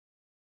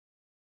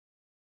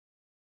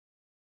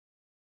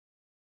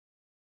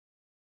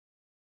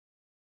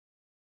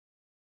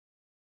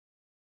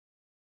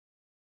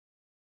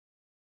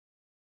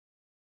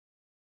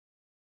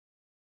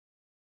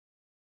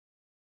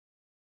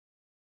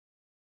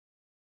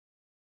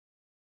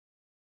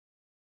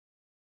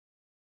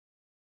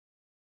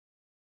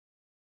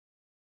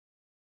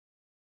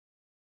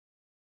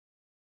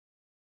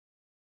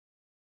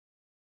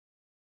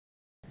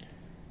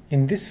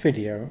In this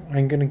video,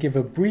 I'm going to give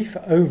a brief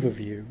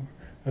overview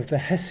of the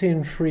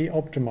Hessian free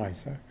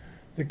optimizer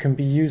that can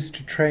be used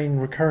to train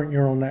recurrent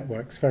neural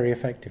networks very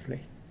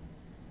effectively.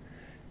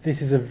 This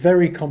is a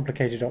very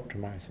complicated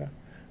optimizer,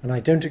 and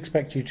I don't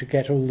expect you to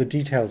get all the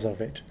details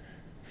of it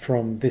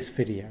from this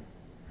video.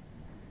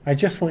 I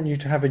just want you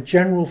to have a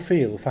general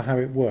feel for how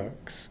it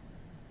works,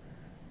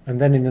 and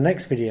then in the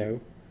next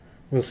video,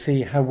 we'll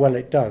see how well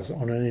it does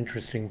on an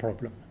interesting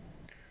problem.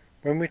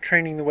 When we're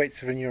training the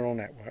weights of a neural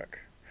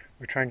network,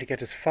 we're trying to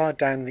get as far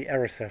down the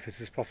error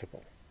surface as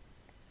possible.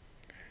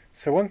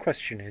 So one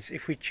question is,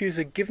 if we choose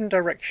a given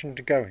direction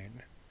to go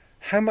in,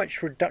 how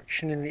much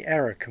reduction in the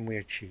error can we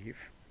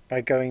achieve by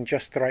going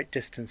just the right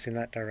distance in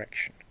that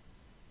direction?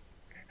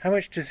 How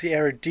much does the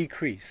error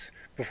decrease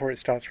before it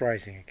starts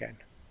rising again?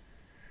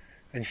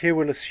 And here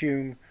we'll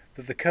assume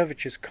that the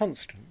curvature is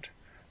constant,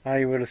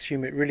 i.e. we'll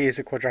assume it really is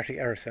a quadratic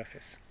error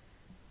surface.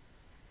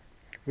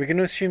 We're going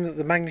to assume that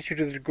the magnitude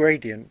of the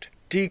gradient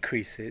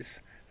decreases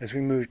as we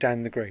move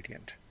down the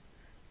gradient.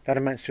 That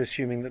amounts to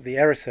assuming that the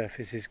error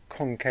surface is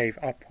concave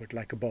upward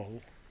like a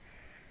bowl.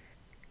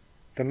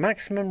 The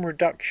maximum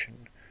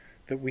reduction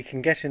that we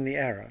can get in the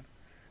error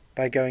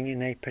by going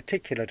in a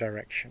particular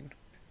direction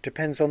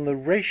depends on the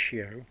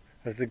ratio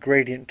of the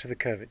gradient to the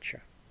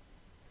curvature.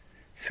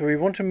 So we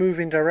want to move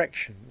in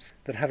directions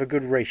that have a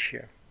good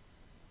ratio.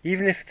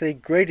 Even if the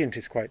gradient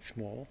is quite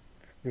small,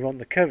 we want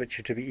the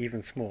curvature to be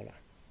even smaller.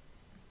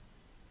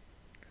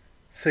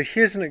 So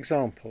here's an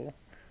example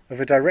of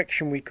a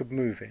direction we could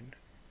move in,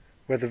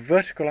 where the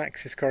vertical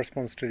axis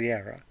corresponds to the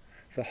error,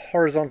 the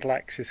horizontal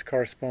axis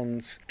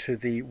corresponds to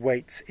the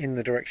weights in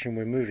the direction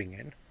we're moving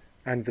in,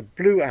 and the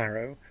blue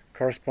arrow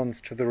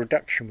corresponds to the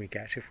reduction we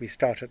get if we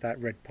start at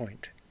that red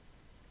point.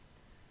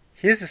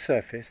 Here's a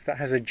surface that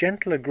has a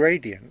gentler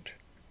gradient,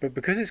 but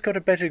because it's got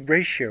a better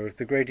ratio of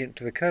the gradient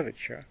to the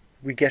curvature,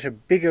 we get a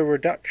bigger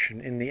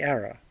reduction in the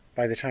error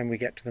by the time we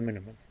get to the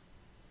minimum.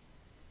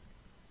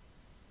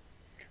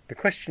 The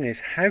question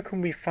is, how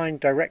can we find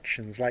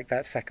directions like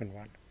that second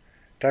one?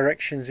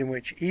 Directions in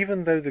which,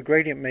 even though the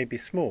gradient may be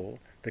small,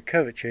 the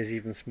curvature is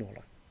even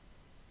smaller.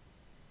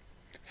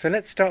 So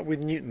let's start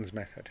with Newton's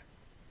method.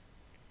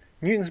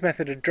 Newton's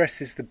method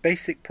addresses the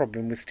basic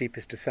problem with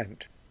steepest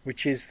descent,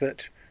 which is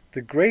that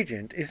the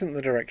gradient isn't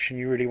the direction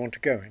you really want to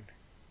go in.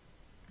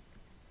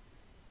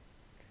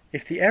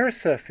 If the error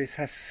surface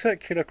has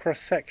circular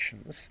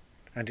cross-sections,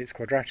 and it's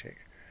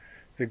quadratic,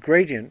 the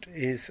gradient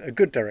is a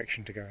good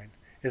direction to go in.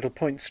 It'll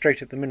point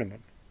straight at the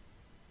minimum.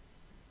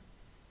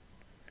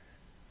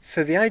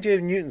 So the idea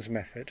of Newton's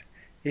method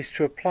is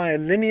to apply a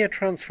linear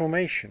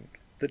transformation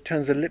that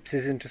turns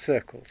ellipses into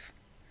circles.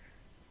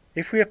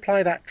 If we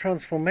apply that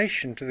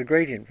transformation to the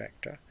gradient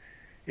vector,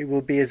 it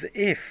will be as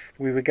if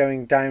we were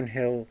going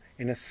downhill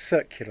in a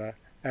circular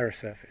error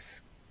surface.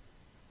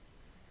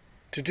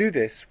 To do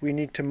this, we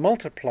need to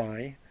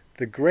multiply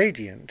the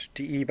gradient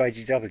dE by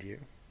dW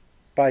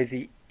by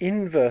the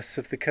inverse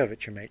of the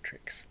curvature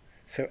matrix.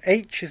 So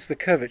H is the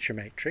curvature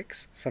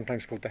matrix,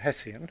 sometimes called the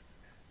Hessian.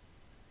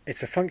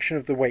 It's a function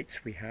of the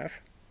weights we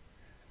have,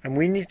 and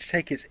we need to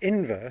take its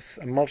inverse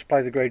and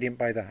multiply the gradient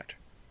by that.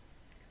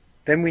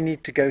 Then we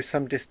need to go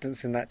some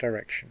distance in that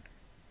direction.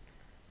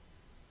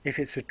 If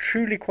it's a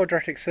truly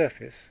quadratic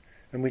surface,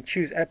 and we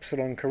choose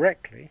epsilon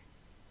correctly,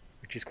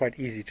 which is quite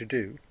easy to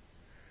do,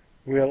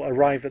 we'll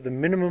arrive at the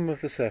minimum of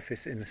the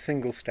surface in a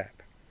single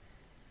step.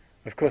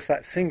 Of course,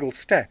 that single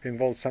step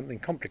involves something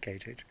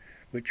complicated,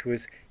 which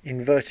was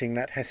inverting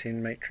that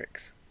Hessian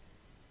matrix.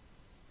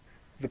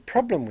 The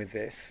problem with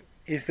this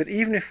is that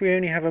even if we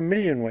only have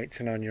 1,000,000 weights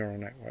in our neural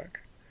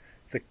network,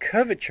 the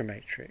curvature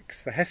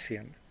matrix, the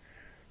Hessian,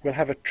 will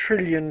have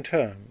 1,000,000,000,000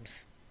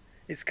 terms.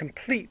 It's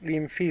completely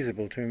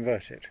infeasible to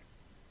invert it.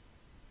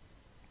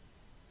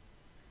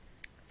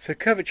 So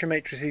curvature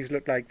matrices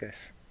look like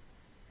this.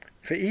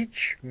 For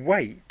each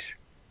weight,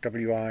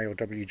 Wi or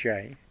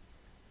Wj,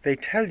 they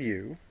tell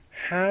you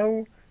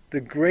how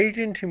the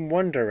gradient in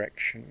one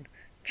direction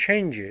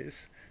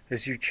changes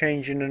as you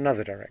change in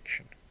another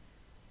direction.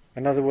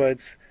 In other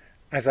words,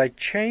 as I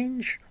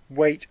change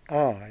weight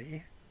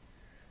I,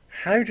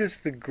 how does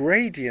the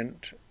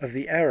gradient of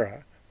the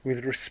error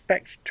with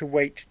respect to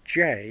weight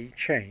j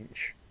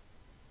change?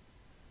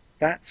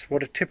 That's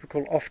what a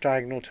typical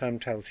off-diagonal term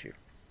tells you.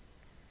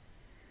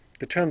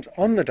 The terms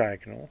on the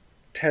diagonal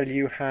tell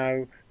you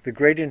how the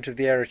gradient of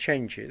the error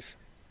changes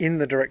in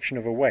the direction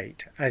of a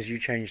weight as you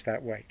change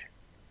that weight.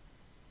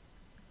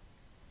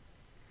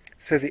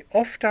 So the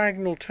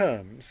off-diagonal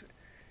terms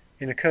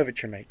in a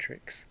curvature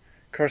matrix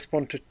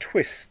correspond to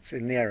twists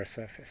in the error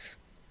surface.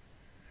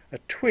 A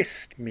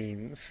twist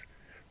means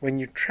when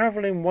you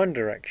travel in one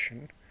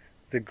direction,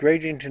 the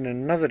gradient in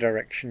another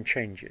direction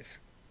changes.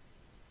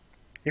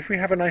 If we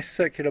have a nice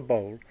circular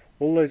bowl,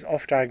 all those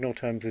off-diagonal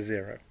terms are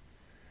zero.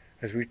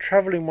 As we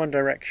travel in one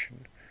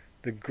direction,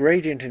 the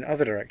gradient in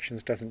other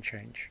directions doesn't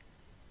change.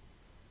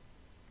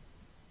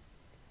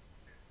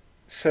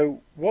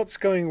 So what's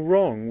going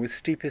wrong with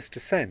steepest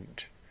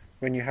descent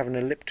when you have an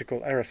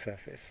elliptical error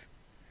surface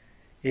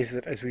is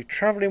that as we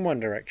travel in one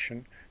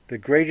direction, the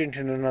gradient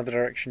in another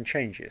direction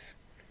changes.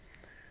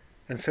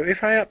 And so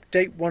if I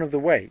update one of the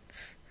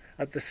weights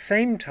at the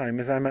same time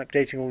as I'm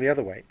updating all the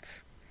other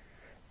weights,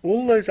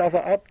 all those other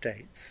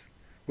updates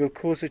will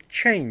cause a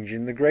change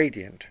in the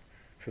gradient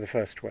for the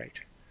first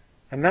weight.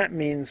 And that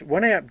means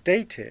when I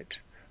update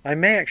it, I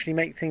may actually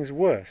make things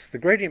worse. The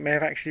gradient may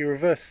have actually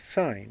reversed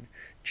sign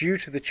due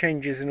to the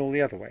changes in all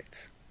the other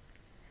weights.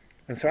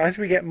 And so as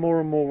we get more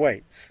and more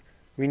weights,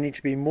 we need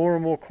to be more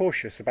and more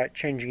cautious about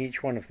changing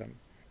each one of them,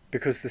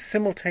 because the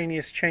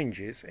simultaneous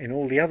changes in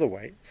all the other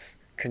weights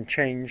can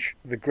change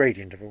the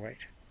gradient of a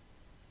weight.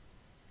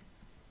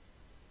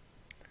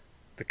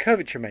 The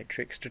curvature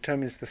matrix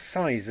determines the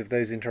size of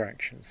those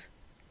interactions.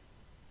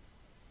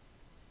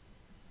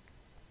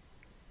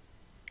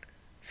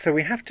 So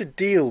we have to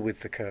deal with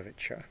the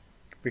curvature.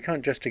 We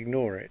can't just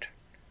ignore it.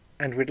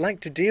 And we'd like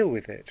to deal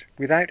with it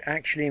without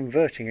actually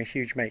inverting a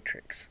huge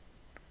matrix,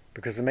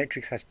 because the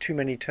matrix has too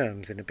many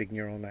terms in a big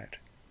neural net.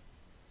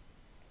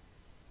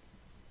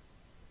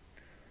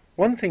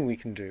 One thing we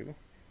can do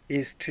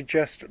is to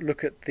just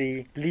look at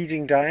the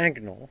leading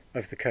diagonal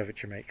of the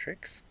curvature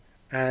matrix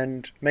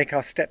and make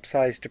our step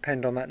size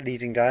depend on that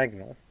leading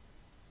diagonal.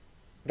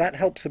 That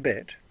helps a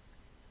bit.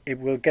 It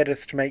will get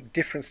us to make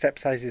different step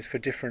sizes for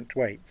different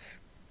weights.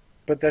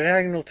 But the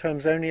diagonal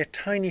term's only a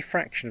tiny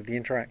fraction of the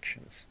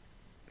interactions.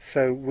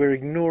 So we're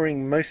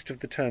ignoring most of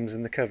the terms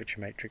in the curvature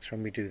matrix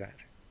when we do that.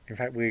 In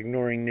fact, we're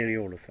ignoring nearly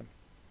all of them.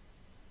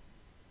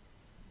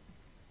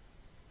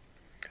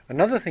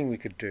 Another thing we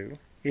could do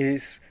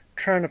is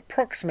try and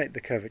approximate the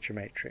curvature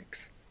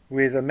matrix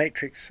with a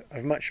matrix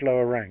of much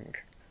lower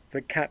rank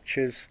that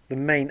captures the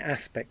main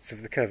aspects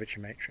of the curvature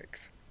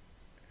matrix.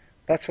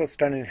 That's what's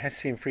done in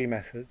Hessian free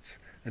methods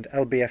and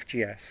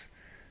LBFGS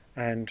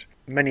and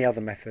many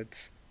other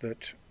methods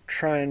that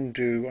try and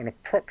do an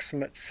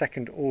approximate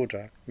second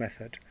order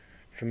method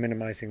for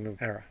minimizing the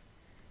error.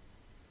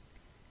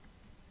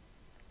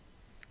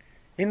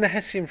 In the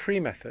Hessian free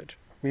method,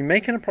 we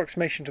make an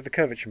approximation to the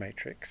curvature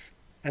matrix,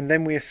 and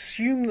then we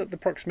assume that the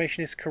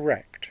approximation is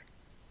correct.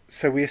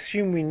 So we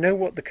assume we know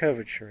what the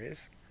curvature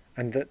is,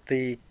 and that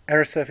the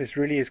error surface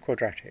really is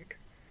quadratic.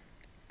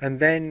 And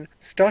then,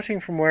 starting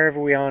from wherever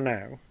we are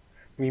now,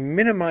 we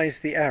minimize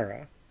the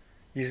error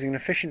using an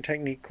efficient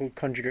technique called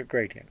conjugate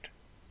gradient.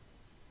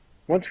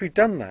 Once we've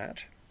done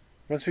that,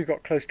 once we've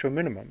got close to a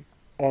minimum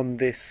on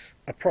this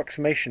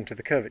approximation to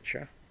the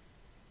curvature,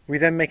 we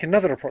then make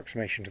another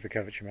approximation to the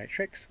curvature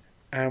matrix,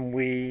 and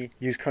we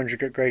use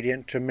conjugate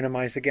gradient to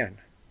minimize again.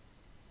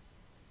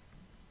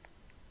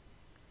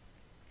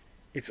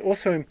 It's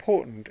also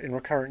important in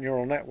recurrent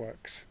neural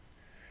networks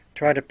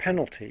to add a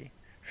penalty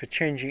for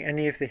changing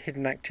any of the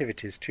hidden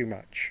activities too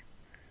much.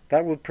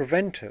 That would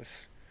prevent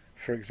us,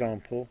 for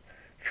example,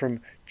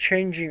 from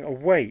changing a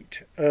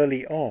weight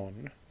early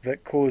on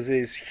that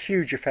causes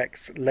huge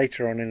effects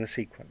later on in a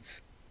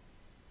sequence.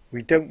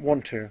 We don't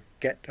want to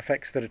get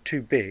effects that are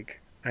too big,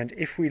 and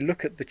if we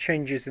look at the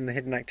changes in the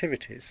hidden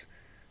activities,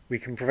 we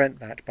can prevent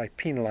that by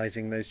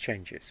penalizing those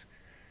changes.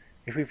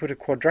 If we put a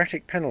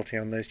quadratic penalty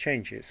on those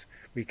changes,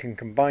 we can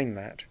combine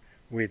that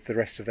with the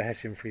rest of the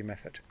Hessian free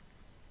method.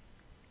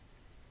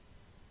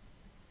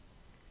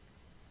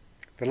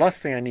 The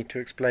last thing I need to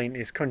explain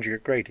is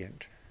conjugate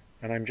gradient,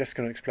 and I'm just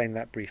going to explain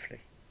that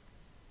briefly.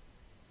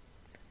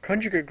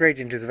 Conjugate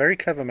gradient is a very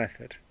clever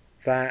method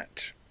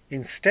that,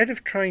 instead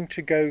of trying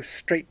to go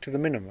straight to the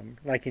minimum,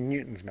 like in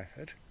Newton's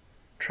method,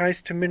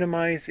 tries to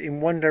minimize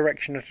in one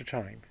direction at a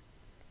time.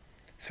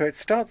 So it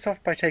starts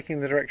off by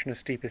taking the direction of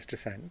steepest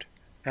descent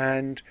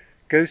and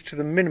goes to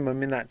the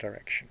minimum in that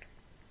direction.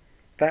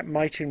 That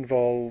might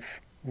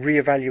involve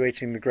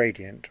re-evaluating the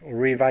gradient or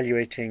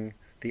re-evaluating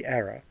the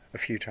error a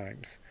few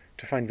times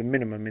to find the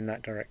minimum in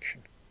that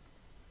direction.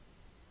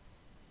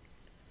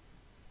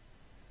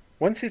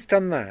 Once it's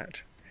done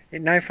that,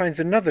 it now finds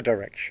another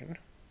direction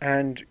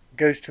and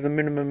goes to the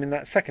minimum in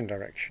that second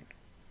direction.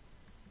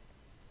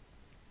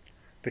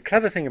 The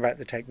clever thing about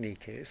the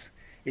technique is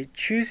it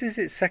chooses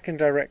its second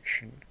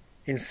direction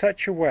in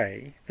such a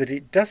way that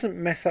it doesn't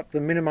mess up the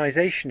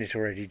minimization it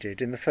already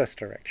did in the first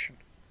direction.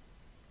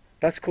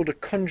 That's called a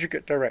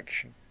conjugate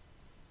direction.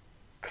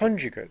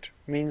 Conjugate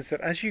means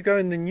that as you go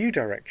in the new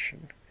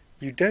direction,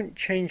 you don't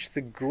change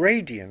the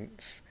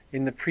gradients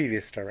in the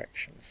previous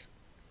directions.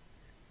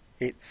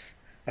 It's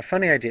a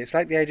funny idea. It's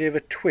like the idea of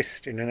a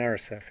twist in an error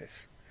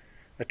surface.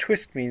 A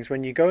twist means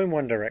when you go in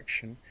one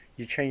direction,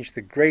 you change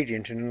the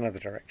gradient in another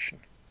direction.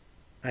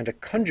 And a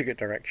conjugate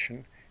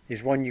direction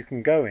is one you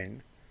can go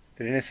in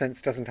that in a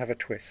sense doesn't have a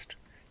twist.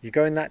 You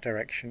go in that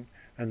direction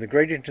and the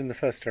gradient in the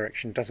first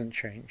direction doesn't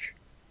change.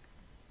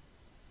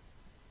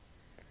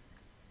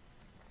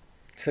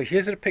 So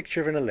here's a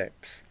picture of an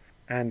ellipse,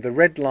 and the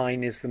red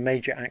line is the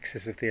major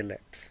axis of the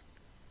ellipse.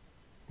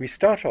 We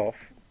start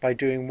off by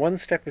doing one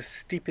step of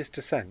steepest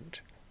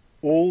descent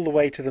all the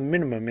way to the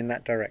minimum in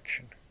that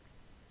direction.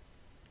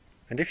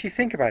 And if you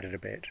think about it a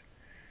bit,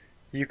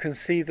 you can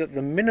see that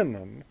the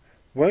minimum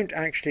won't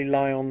actually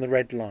lie on the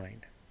red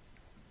line.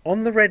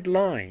 On the red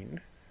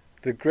line,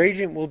 the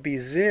gradient will be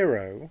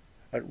 0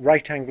 at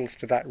right angles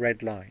to that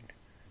red line,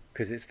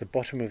 because it's the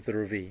bottom of the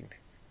ravine.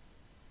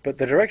 but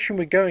the direction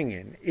we're going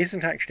in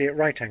isn't actually at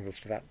right angles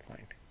to that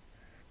line.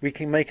 We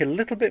can make a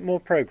little bit more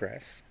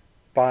progress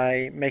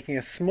by making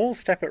a small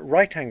step at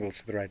right angles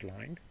to the red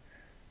line,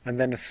 and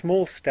then a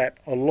small step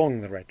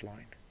along the red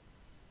line.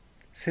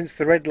 Since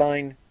the red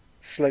line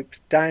slopes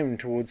down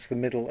towards the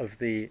middle of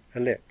the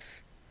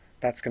ellipse,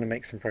 that's going to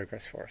make some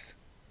progress for us.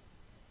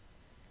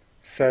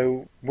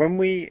 So when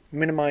we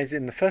minimize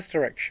in the first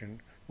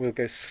direction, we'll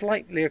go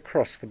slightly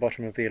across the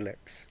bottom of the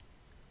ellipse.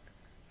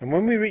 And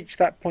when we reach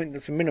that point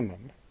that's a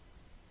minimum,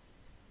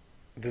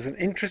 there's an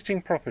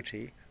interesting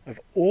property of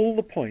all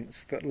the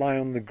points that lie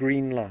on the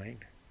green line.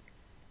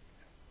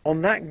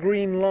 On that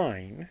green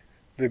line,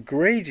 the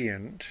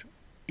gradient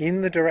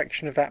in the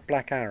direction of that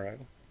black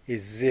arrow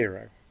is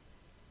 0.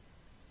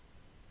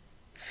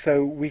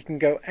 So we can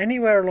go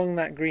anywhere along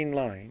that green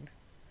line,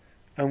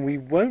 and we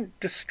won't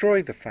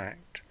destroy the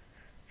fact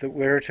that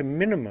we're at a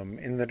minimum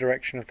in the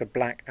direction of the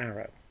black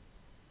arrow.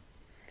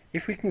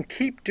 If we can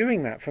keep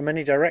doing that for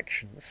many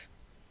directions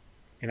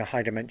in a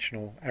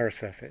high-dimensional error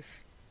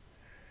surface,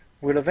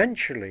 we'll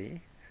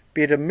eventually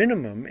be at a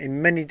minimum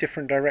in many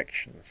different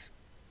directions.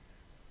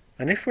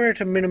 And if we're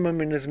at a minimum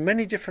in as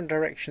many different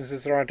directions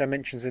as there are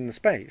dimensions in the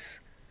space,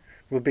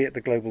 we'll be at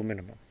the global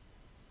minimum.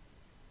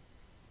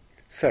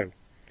 So,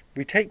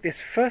 we take this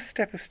first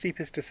step of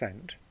steepest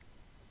descent,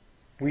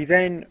 we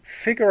then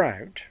figure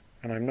out,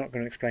 and I'm not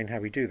going to explain how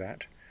we do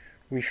that,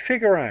 we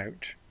figure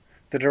out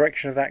the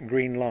direction of that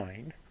green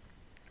line,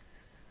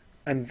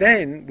 and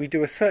then we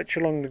do a search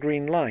along the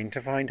green line to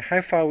find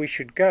how far we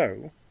should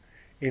go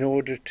in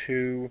order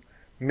to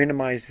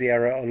minimize the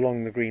error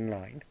along the green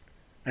line,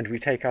 and we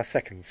take our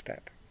second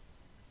step,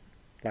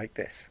 like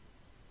this.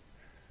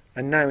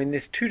 And now in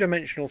this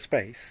two-dimensional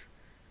space,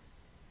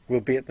 we'll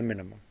be at the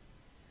minimum,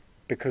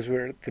 because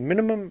we're at the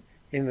minimum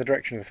in the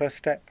direction of the first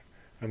step,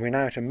 and we're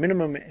now at a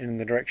minimum in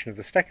the direction of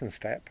the second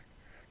step,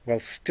 while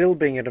still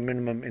being at a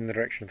minimum in the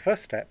direction of the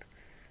first step,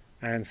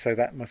 and so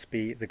that must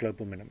be the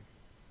global minimum.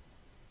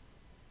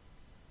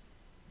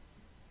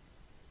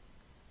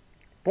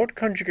 What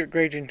conjugate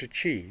gradient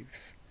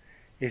achieves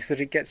is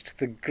that it gets to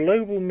the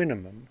global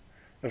minimum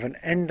of an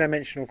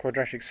n-dimensional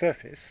quadratic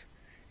surface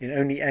in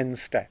only n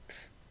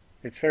steps.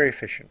 It's very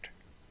efficient.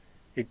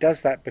 It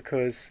does that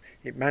because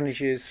it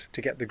manages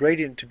to get the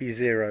gradient to be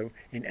 0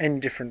 in n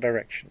different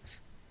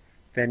directions.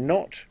 They're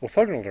not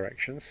orthogonal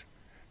directions,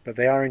 but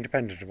they are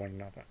independent of one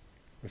another,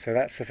 and so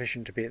that's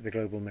sufficient to be at the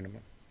global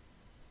minimum.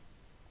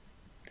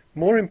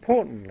 More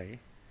importantly,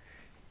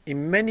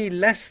 in many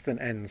less than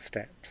n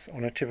steps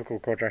on a typical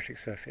quadratic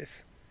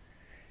surface,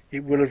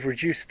 it will have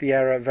reduced the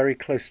error very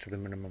close to the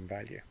minimum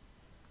value.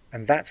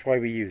 And that's why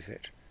we use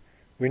it.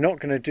 We're not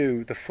going to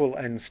do the full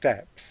n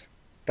steps.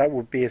 That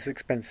would be as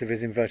expensive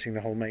as inverting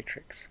the whole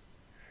matrix.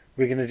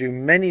 We're going to do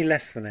many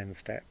less than n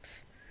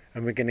steps,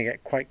 and we're going to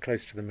get quite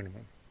close to the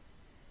minimum.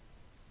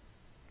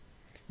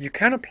 You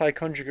can apply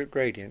conjugate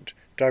gradient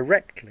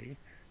directly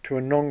to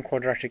a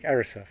non-quadratic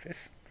error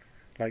surface,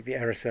 like the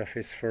error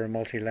surface for a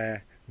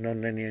multi-layer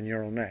nonlinear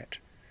neural net,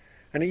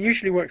 and it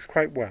usually works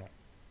quite well.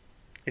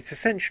 It's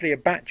essentially a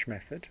batch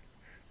method,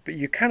 but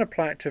you can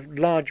apply it to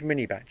large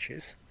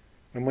mini-batches,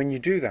 and when you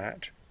do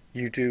that,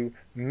 you do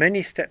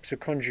many steps of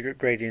conjugate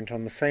gradient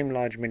on the same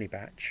large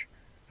mini-batch,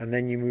 and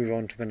then you move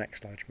on to the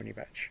next large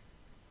mini-batch.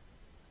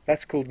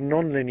 That's called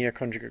nonlinear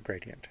conjugate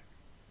gradient.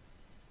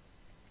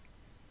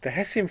 The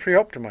Hessian free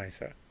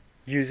optimizer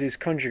uses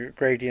conjugate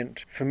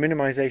gradient for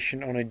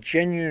minimization on a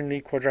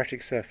genuinely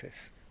quadratic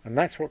surface, and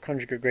that's what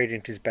conjugate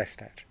gradient is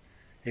best at.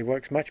 It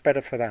works much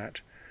better for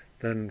that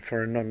than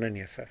for a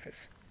nonlinear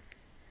surface.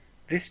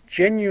 This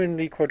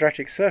genuinely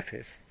quadratic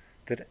surface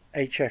that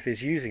HF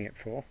is using it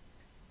for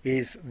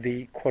is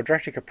the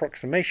quadratic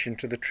approximation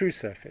to the true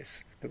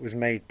surface that was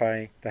made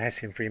by the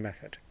Hessian free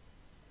method.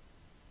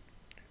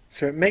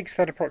 So it makes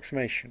that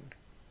approximation.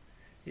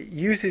 It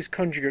uses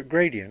conjugate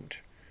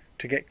gradient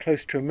to get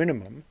close to a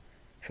minimum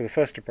for the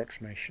first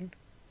approximation,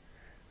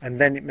 and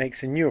then it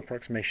makes a new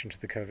approximation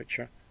to the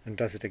curvature and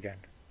does it again.